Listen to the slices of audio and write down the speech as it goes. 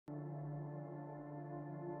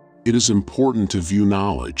It is important to view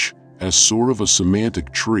knowledge as sort of a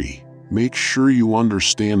semantic tree. Make sure you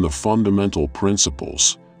understand the fundamental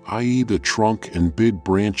principles, i.e. the trunk and big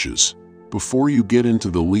branches, before you get into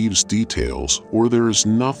the leaves details, or there is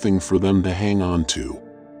nothing for them to hang on to.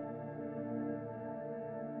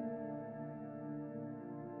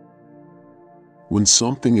 When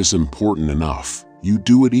something is important enough, you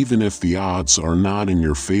do it even if the odds are not in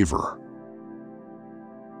your favor.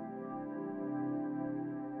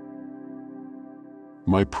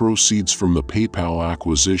 My proceeds from the PayPal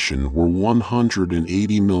acquisition were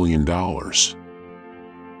 $180 million.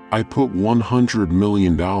 I put $100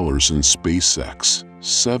 million in SpaceX,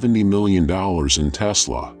 $70 million in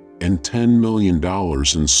Tesla, and $10 million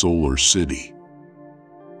in Solar City.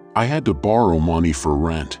 I had to borrow money for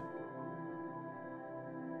rent.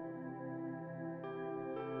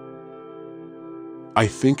 I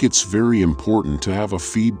think it's very important to have a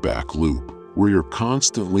feedback loop where you're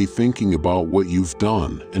constantly thinking about what you've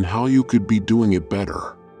done and how you could be doing it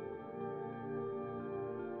better.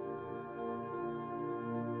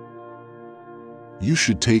 You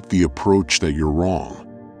should take the approach that you're wrong.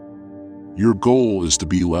 Your goal is to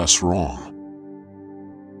be less wrong.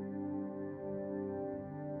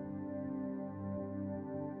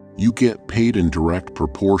 You get paid in direct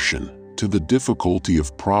proportion to the difficulty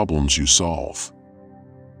of problems you solve.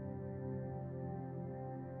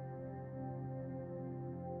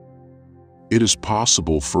 It is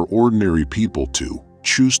possible for ordinary people to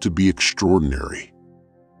choose to be extraordinary.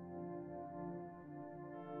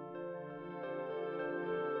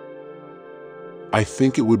 I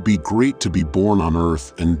think it would be great to be born on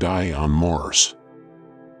Earth and die on Mars.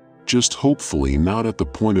 Just hopefully not at the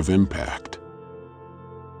point of impact.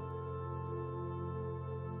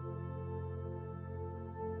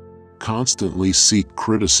 Constantly seek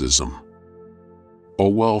criticism. A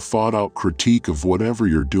well-thought-out critique of whatever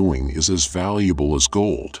you're doing is as valuable as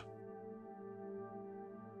gold.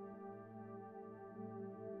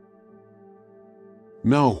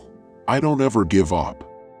 No, I don't ever give up.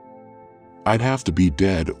 I'd have to be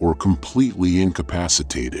dead or completely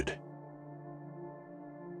incapacitated.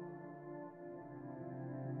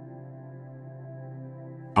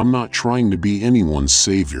 I'm not trying to be anyone's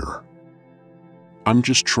savior. I'm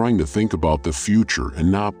just trying to think about the future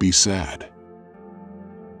and not be sad.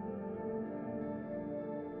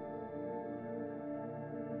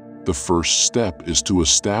 The first step is to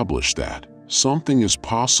establish that something is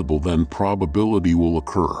possible, then probability will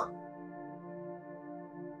occur.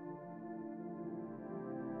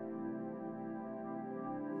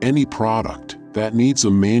 Any product that needs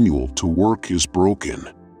a manual to work is broken.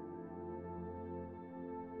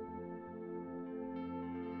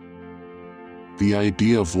 The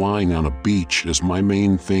idea of lying on a beach as my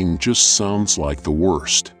main thing just sounds like the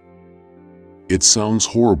worst. It sounds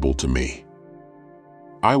horrible to me.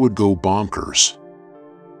 I would go bonkers.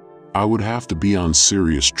 I would have to be on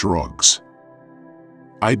serious drugs.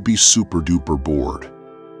 I'd be super duper bored.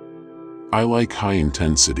 I like high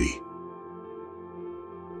intensity.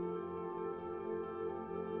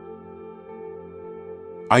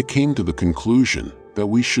 I came to the conclusion that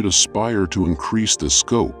we should aspire to increase the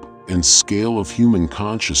scope and scale of human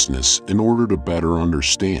consciousness in order to better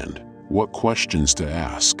understand what questions to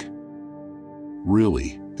ask.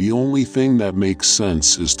 Really, the only thing that makes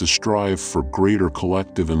sense is to strive for greater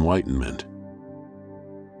collective enlightenment.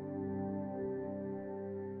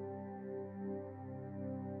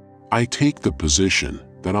 I take the position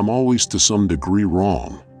that I'm always to some degree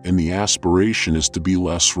wrong, and the aspiration is to be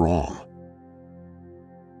less wrong.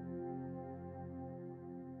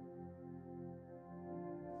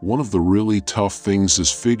 One of the really tough things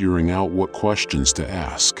is figuring out what questions to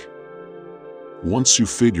ask. Once you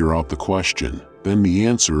figure out the question, then the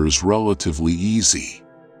answer is relatively easy.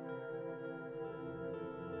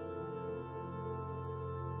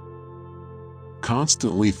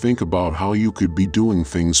 Constantly think about how you could be doing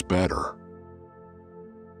things better.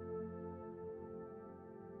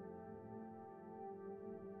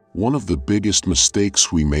 One of the biggest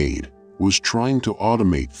mistakes we made was trying to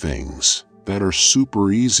automate things that are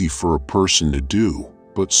super easy for a person to do,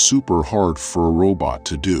 but super hard for a robot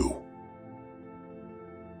to do.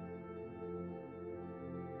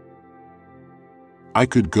 I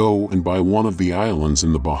could go and buy one of the islands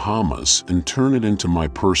in the Bahamas and turn it into my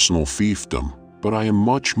personal fiefdom, but I am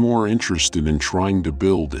much more interested in trying to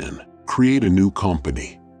build and create a new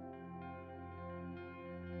company.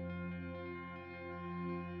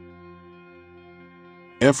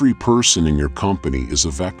 Every person in your company is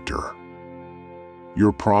a vector.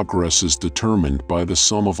 Your progress is determined by the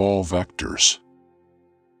sum of all vectors.